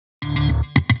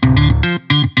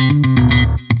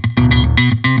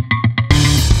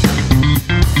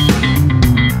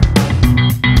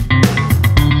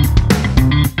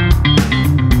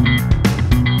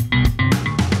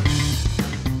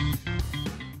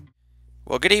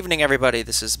Well, good evening, everybody.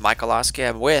 This is Michael Oskey.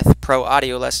 I'm with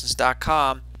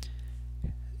ProAudioLessons.com.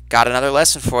 Got another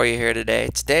lesson for you here today.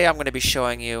 Today I'm going to be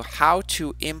showing you how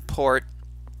to import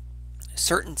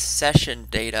certain session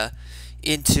data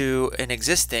into an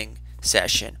existing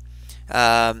session.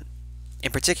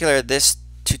 In particular, this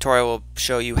tutorial will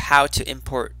show you how to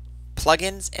import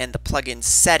plugins and the plugin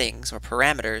settings or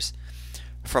parameters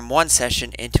from one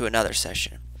session into another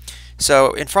session.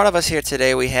 So in front of us here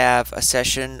today we have a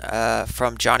session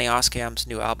from Johnny Oskam's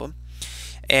new album,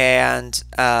 and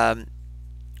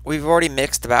we've already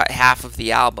mixed about half of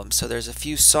the album, so there's a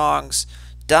few songs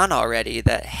done already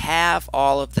that have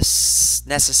all of the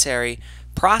necessary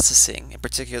processing, in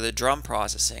particular the drum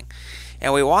processing,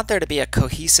 and we want there to be a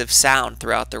cohesive sound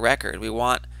throughout the record. We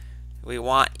want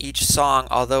each song,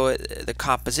 although the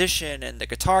composition and the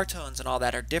guitar tones and all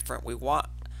that are different, we want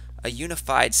a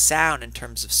unified sound in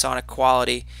terms of sonic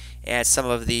quality and some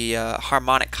of the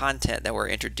harmonic content that we're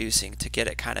introducing to get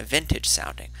it kind of vintage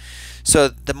sounding. So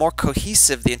the more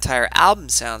cohesive the entire album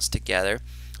sounds together,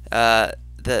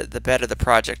 the better the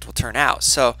project will turn out.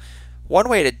 So one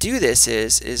way to do this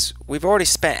is we've already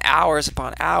spent hours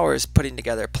upon hours putting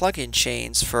together plugin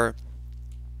chains for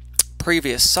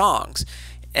previous songs,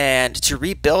 and to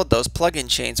rebuild those plugin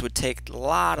chains would take a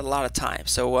lot of time.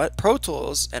 So what Pro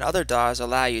Tools and other DAWs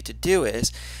allow you to do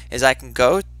is I can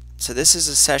go, so this is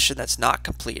a session that's not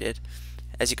completed.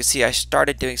 As you can see, I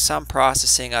started doing some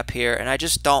processing up here, and I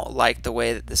just don't like the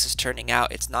way that this is turning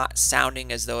out. It's not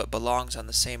sounding as though it belongs on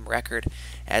the same record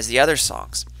as the other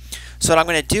songs. So what I'm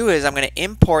going to do is I'm going to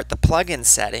import the plugin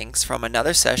settings from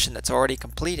another session that's already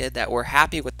completed that we're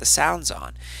happy with the sounds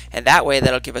on, and that way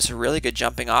that'll give us a really good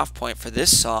jumping off point for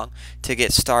this song to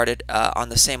get started on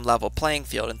the same level playing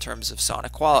field in terms of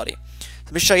sonic quality.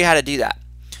 Let me show you how to do that.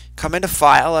 Come into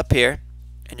File up here,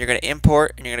 and you're going to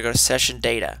import, and you're going to go to Session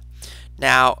Data.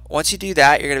 Now once you do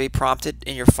that, you're going to be prompted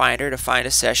in your Finder to find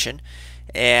a session,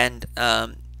 and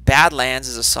Badlands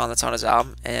is a song that's on his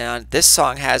album, and this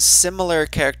song has similar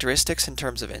characteristics in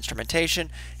terms of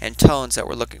instrumentation and tones that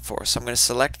we're looking for. So I'm going to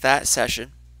select that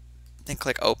session and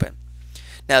click Open.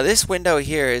 Now this window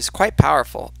here is quite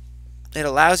powerful. It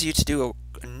allows you to do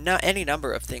any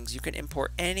number of things. You can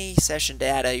import any session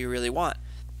data you really want.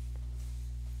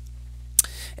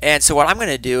 And so what I'm going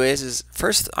to do is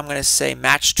first I'm going to say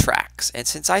match tracks, and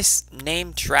since I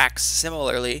name tracks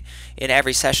similarly in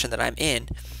every session that I'm in,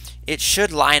 it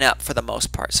should line up for the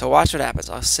most part. So watch what happens.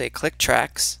 I'll say click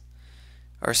tracks,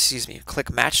 or excuse me,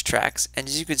 click match tracks, and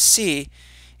as you can see,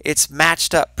 it's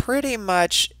matched up pretty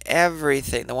much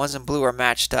everything. The ones in blue are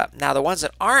matched up. Now the ones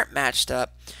that aren't matched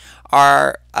up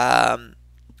are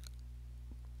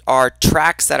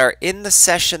tracks that are in the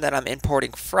session that I'm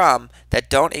importing from that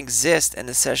don't exist in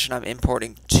the session I'm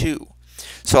importing to.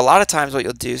 So a lot of times what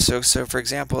you'll do, so for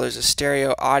example, there's a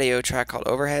stereo audio track called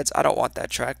Overheads. I don't want that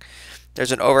track.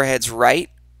 There's an Overheads right.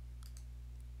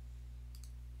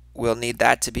 We'll need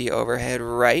that to be overhead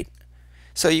right.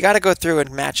 So you got to go through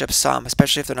and match up some,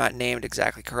 especially if they're not named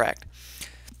exactly correct.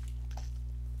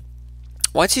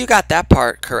 Once you got that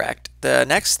part correct, the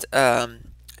next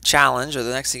challenge, or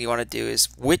the next thing you want to do is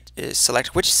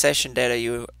select which session data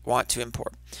you want to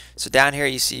import. So down here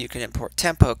you see you can import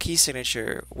tempo, key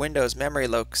signature, windows, memory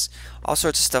locks, all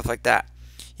sorts of stuff like that.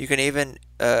 You can even,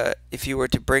 if you were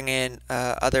to bring in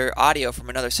other audio from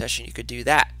another session, you could do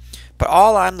that. But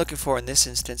all I'm looking for in this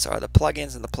instance are the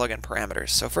plugins and the plugin parameters.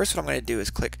 So first what I'm going to do is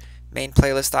click Main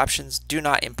Playlist Options, Do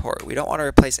Not Import. We don't want to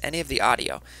replace any of the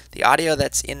audio. The audio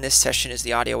that's in this session is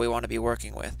the audio we want to be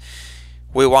working with.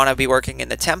 We want to be working in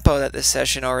the tempo that this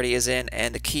session already is in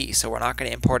and the key, so we're not going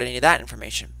to import any of that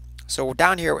information. So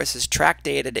down here where it says Track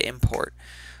Data to Import,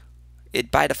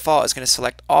 it by default is going to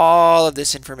select all of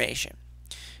this information.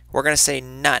 We're going to say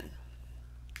none,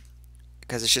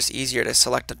 because it's just easier to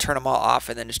select and turn them all off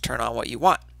and then just turn on what you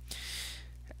want.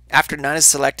 After none is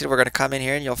selected, we're going to come in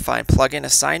here and you'll find plugin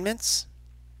assignments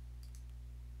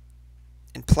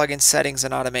and plugin settings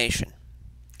and automation.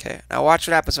 Okay, now watch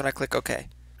what happens when I click OK.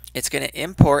 It's going to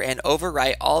import and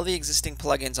overwrite all the existing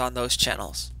plugins on those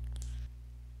channels.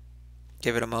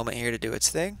 Give it a moment here to do its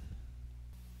thing.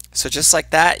 So just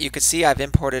like that, you can see I've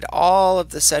imported all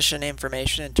of the session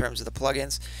information in terms of the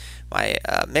plugins. My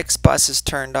mix bus is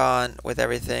turned on with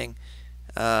everything.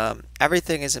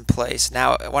 Everything is in place.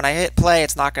 Now when I hit play,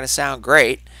 it's not going to sound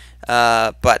great,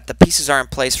 but the pieces are in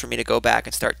place for me to go back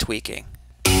and start tweaking.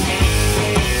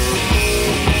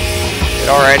 It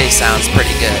already sounds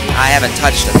pretty good. I haven't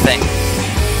touched a thing.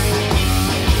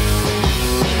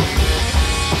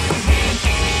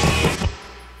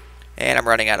 And I'm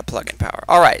running out of plug-in power.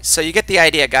 Alright, so you get the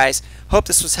idea, guys. Hope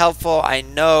this was helpful. I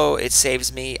know it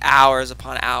saves me hours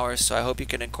upon hours, so I hope you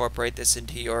can incorporate this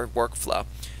into your workflow.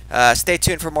 Stay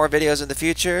tuned for more videos in the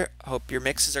future. Hope your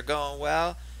mixes are going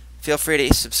well. Feel free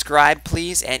to subscribe,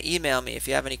 please, and email me if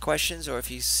you have any questions or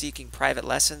if you're seeking private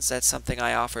lessons. That's something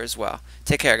I offer as well.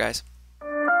 Take care, guys.